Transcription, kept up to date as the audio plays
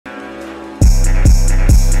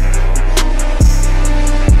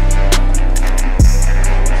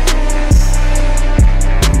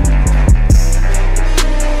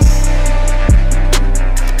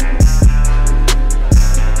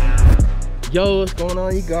Yo, what's going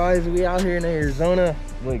on, you guys? We out here in Arizona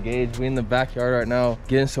with Gage. We in the backyard right now,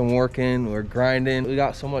 getting some work in. We're grinding. We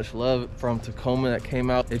got so much love from Tacoma that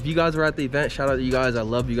came out. If you guys were at the event, shout out to you guys. I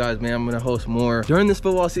love you guys, man. I'm gonna host more during this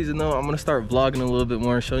football season though. I'm gonna start vlogging a little bit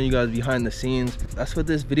more, showing you guys behind the scenes. That's what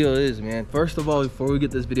this video is, man. First of all, before we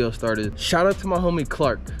get this video started, shout out to my homie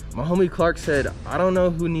Clark. My homie Clark said, I don't know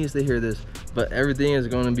who needs to hear this, but everything is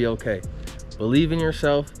gonna be okay. Believe in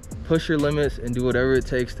yourself, push your limits, and do whatever it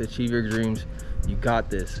takes to achieve your dreams. You got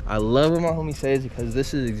this. I love what my homie says because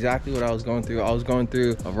this is exactly what I was going through. I was going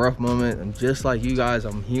through a rough moment, and just like you guys,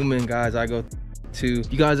 I'm human, guys. I go too.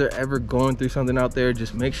 If you guys are ever going through something out there,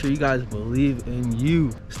 just make sure you guys believe in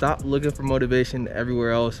you. Stop looking for motivation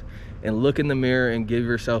everywhere else and look in the mirror and give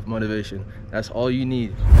yourself motivation. That's all you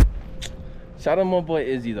need. Shout out my boy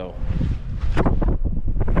Izzy though.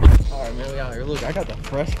 All right, man, we out here. Look, I got the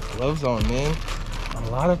fresh gloves on, man. A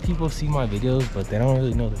lot of people see my videos, but they don't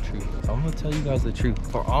really know the truth. So I'm gonna tell you guys the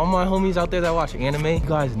truth. For all my homies out there that watch anime, you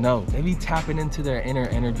guys know they be tapping into their inner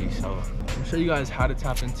energy. So I'm gonna show you guys how to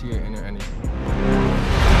tap into your inner energy.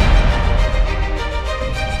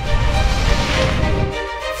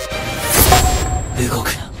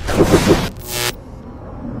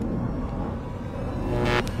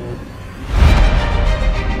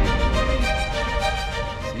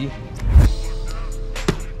 See?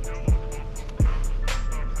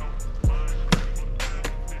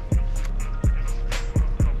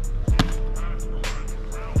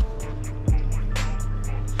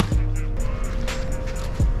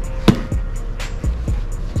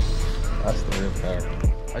 That's the real power.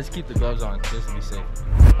 I just keep the gloves on just to be safe.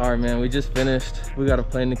 All right, man, we just finished. We got a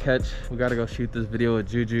plane to catch. We got to go shoot this video with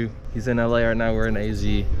Juju. He's in LA right now. We're in AZ.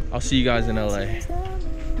 I'll see you guys in LA.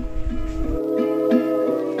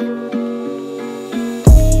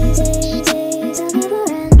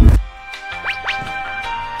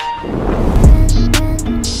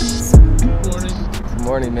 Good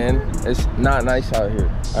morning, man. It's not nice out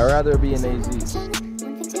here. I'd rather be in AZ.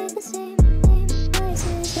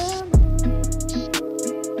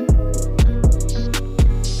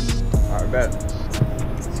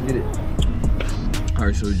 Let's get it. All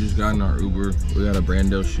right, so we just got in our Uber. We got a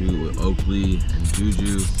Brando shoot with Oakley and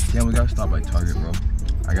Juju. Damn, we gotta stop by Target, bro.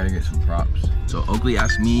 I gotta get some props. So Oakley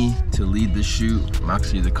asked me to lead the shoot. I'm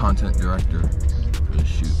actually the content director for the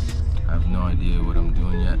shoot. I have no idea what I'm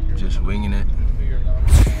doing yet. Just winging it.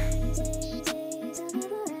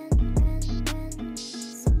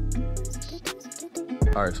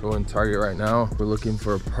 All right, so we're in Target right now. We're looking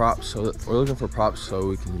for props, so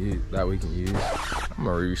we can use. I'm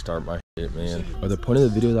gonna restart my shit, man. But the point of the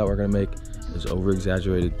video that we're gonna make is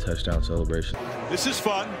over-exaggerated touchdown celebration. This is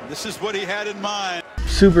fun. This is what he had in mind.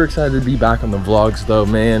 Super excited to be back on the vlogs though,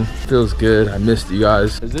 man. Feels good. I missed you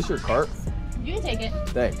guys. Is this your cart? You can take it.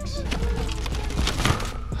 Thanks.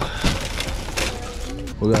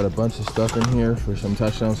 We got a bunch of stuff in here for some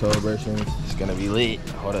touchdown celebrations. It's gonna be lit.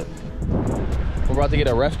 Hold up. We're about to get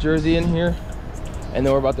a ref jersey in here, and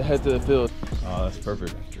then we're about to head to the field. Oh, that's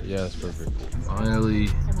perfect. Yeah, that's perfect. Finally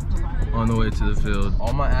on the way to the field.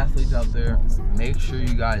 All my athletes out there, make sure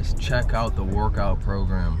you guys check out the workout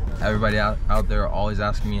program. Everybody out there always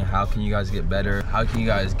asking me, how can you guys get better? How can you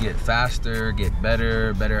guys get faster, get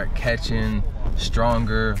better at catching,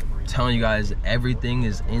 stronger? I'm telling you guys, everything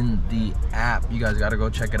is in the app. You guys gotta go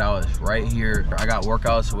check it out. It's right here. I got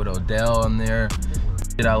workouts with Odell on there.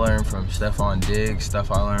 I learned from Stephon Diggs,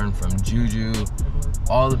 stuff I learned from Juju,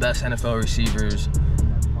 all the best NFL receivers.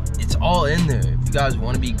 It's all in there. If you guys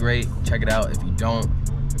want to be great, check it out. If you don't,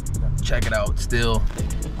 check it out still.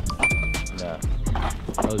 Nah,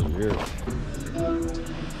 that was weird.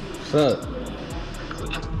 What's up?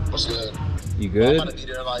 What's good? You good? I'm gonna be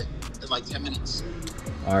there in like 10 minutes.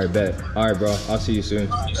 All right, bet. All right, bro. I'll see you soon.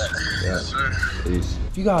 Yeah. Peace.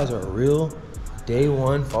 If you guys are real day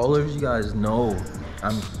one followers, you guys know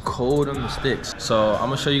I'm cold on the sticks. So I'm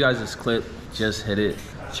gonna show you guys this clip. Just hit it.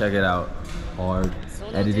 Check it out. Hard.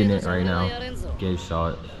 Editing it right now. Gage saw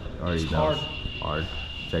it. Already knows. Hard.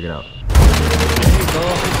 Check it out.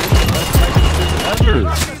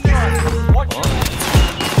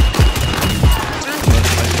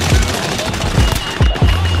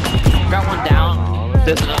 Got one down.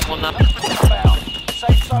 There's another one up.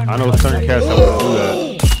 I know certain cats that will do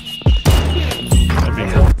that.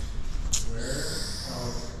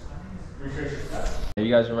 You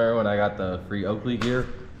guys remember when I got the free Oakley gear?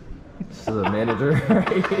 This is the manager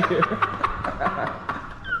right here.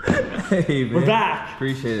 Hey, man. We're back.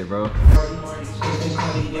 Appreciate it, bro.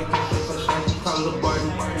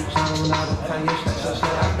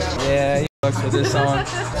 Yeah, he fucks with this song.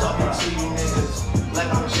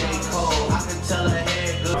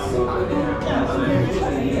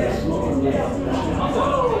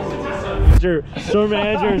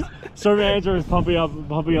 manager is pumping up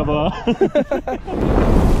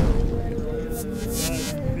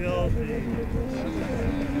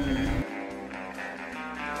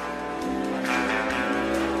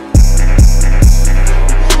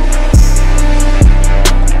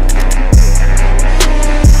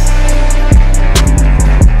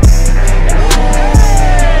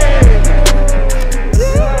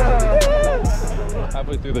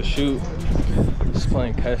Through the shoot, just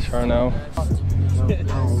playing catch right now.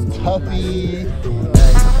 Puppy.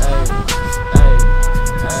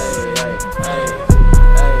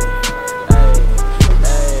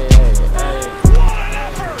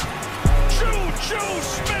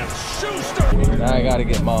 Now I gotta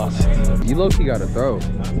get Moss. You low-key gotta throw.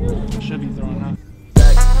 Should be throwing, huh?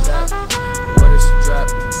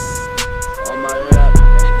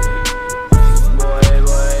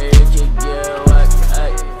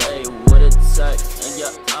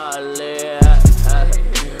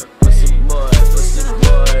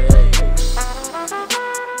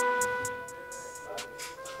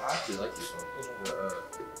 I actually like this one.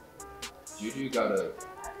 Juju got a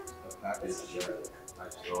package that I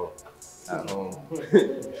stole at home.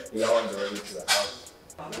 We all delivered to the house.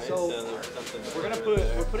 So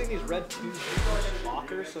we're putting these red tubes in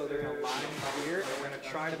lockers, so they're gonna line here, and we're gonna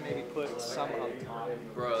try to maybe put some up top.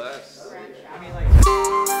 Bro, that's. I mean, like.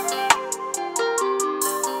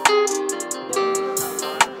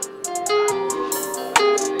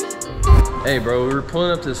 Hey, bro, we were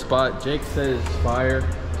pulling up to the spot. Jake said it's fire.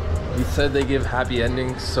 He said they give happy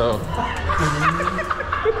endings, so.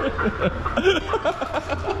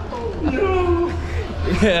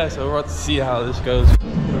 Yeah, so we're about to see how this goes.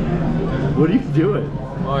 What are you doing?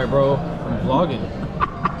 All right, bro, I'm vlogging.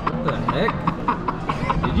 What the heck?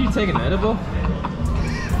 Did you take an edible?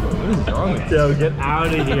 What is wrong with you? Yo, get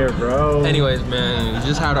out of here, bro. Anyways, man, we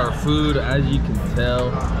just had our food. As you can tell,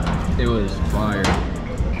 it was fire.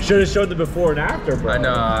 Should have showed the before and after, bro. I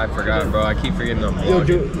know, I forgot, bro. I keep forgetting I'm Yo,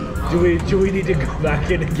 vlogging. do we need to go back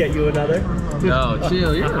in and get you another? No,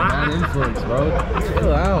 chill. You're a bad influence, bro.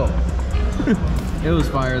 Chill out. It was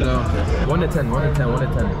fire though. 1 to 10, 1 to 10, 1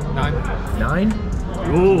 to 10. 9. 9?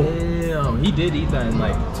 Ooh. Damn, he did eat that in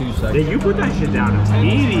like 2 seconds. Hey, you put that shit down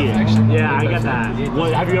immediate. Yeah, I got that.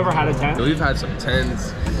 What, have you ever had a 10? We've had some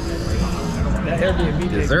 10s. That Airbnb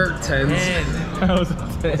Dessert 10s. That was a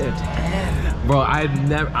 10. Bro, I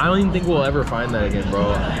don't even think we'll ever find that again,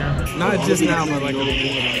 bro. Not just now, but like.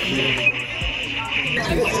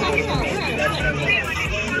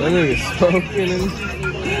 That nigga's smoking.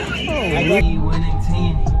 Winning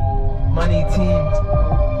team, money team.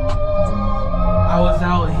 I was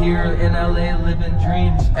out here in LA living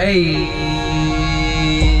dreams. Hey,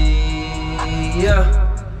 yeah.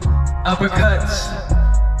 Uppercuts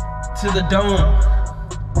to the dome,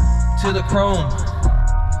 to the chrome.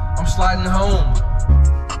 I'm sliding home.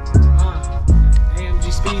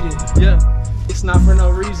 AMG speeding. Yeah, It's not for no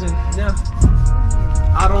reason. yeah,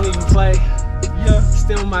 I don't even play. yeah,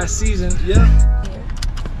 Still my season. yeah.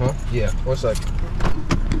 Huh? Yeah, 1 second.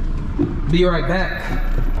 Be right back.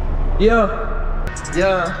 Yeah,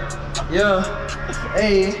 yeah, yeah.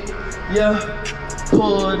 Hey, yeah.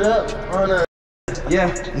 Pull it up on a.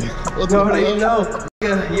 Yeah. Know they know.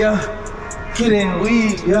 Yeah, yeah. Hitting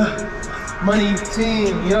weed. Yeah. Money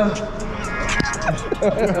team. Yeah.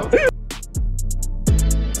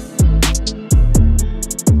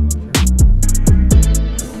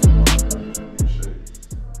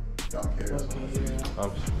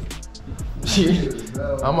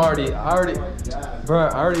 I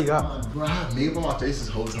already got. Bro, I have makeup on my face this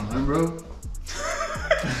whole time, bro.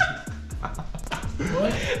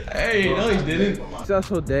 What? Hey, no, he didn't.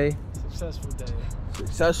 Successful day. Successful day.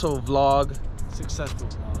 Successful vlog. Successful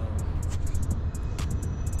vlog.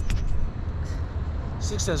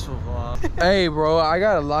 Successful vlog. Hey, bro, I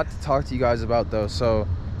got a lot to talk to you guys about though. So,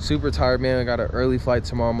 super tired, man. I got an early flight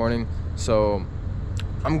tomorrow morning. So,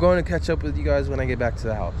 I'm going to catch up with you guys when I get back to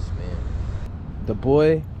the house, man. The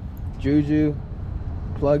boy, Juju,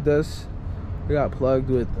 plugged us. We got plugged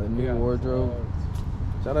with a new wardrobe.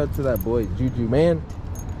 Shout out to that boy, Juju, man.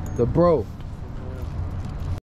 The bro.